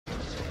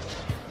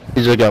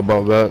He just got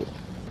brought back.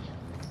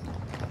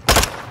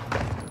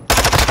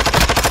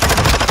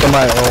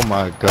 Somebody, oh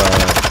my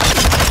god.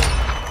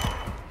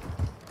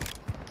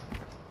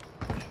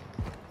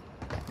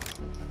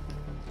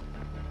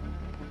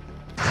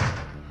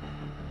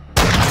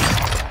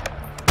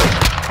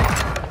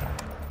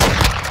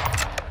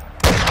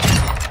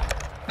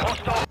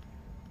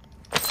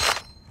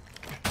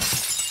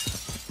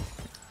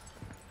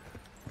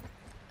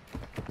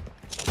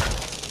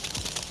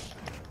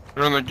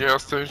 You're in the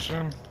gas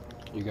station?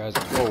 You guys,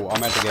 whoa,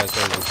 I'm at the gas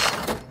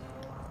station.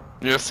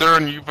 Yes, sir,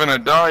 and you're gonna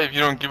die if you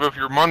don't give up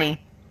your money.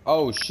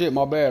 Oh shit,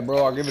 my bad,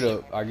 bro. I'll give it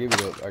up. I'll give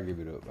it up. I'll give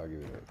it up. I'll give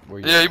it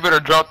up. Yeah, you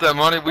better drop that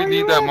money. We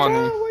need that money.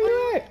 Bro? Where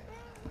you at?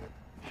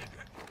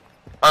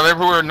 I'm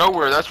everywhere,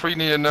 nowhere. That's what you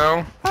need to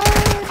know.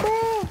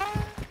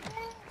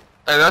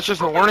 Hey, That's just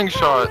a warning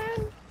shot.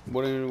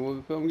 bro.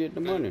 We'll come get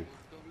the money.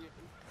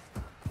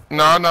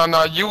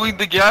 No. You leave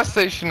the gas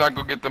station, I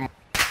go get the money.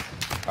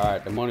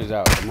 Alright, the money's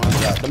out. The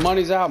money's out. The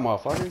money's out,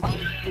 motherfucker.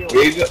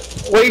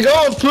 Where you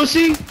going,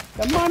 pussy?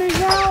 The money's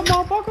out,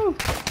 motherfucker.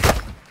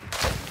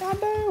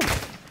 Goddamn.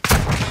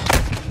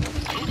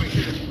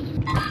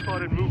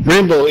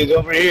 Rainbow, he's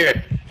over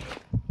here.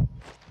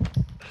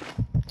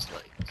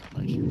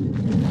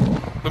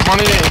 The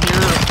money ain't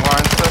here,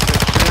 line stuff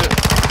and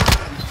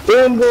shit.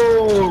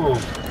 Rainbow!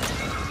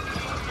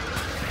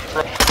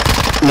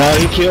 Nah,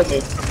 he killed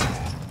me.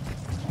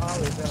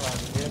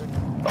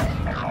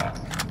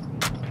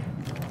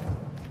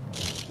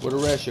 Where the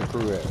rest of your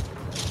crew at?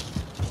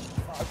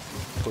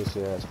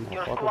 Pussy ass motherfucker.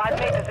 Your squad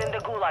mate is in the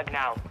gulag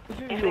now.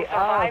 If they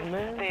survive,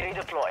 they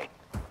redeploy.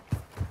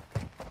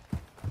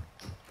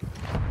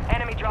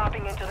 Enemy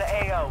dropping into the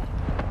AO.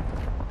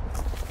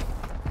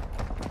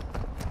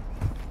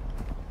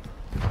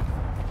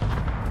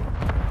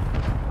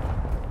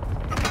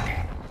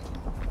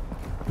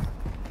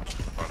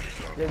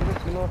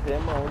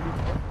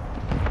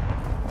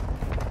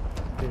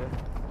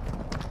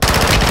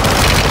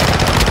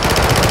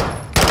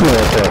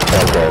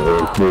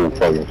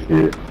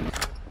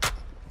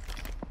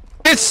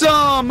 Get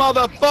some,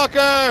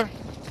 motherfucker!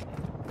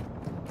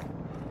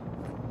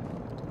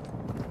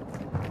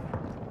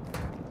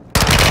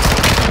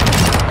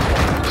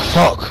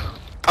 Fuck.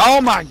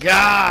 Oh my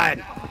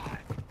god!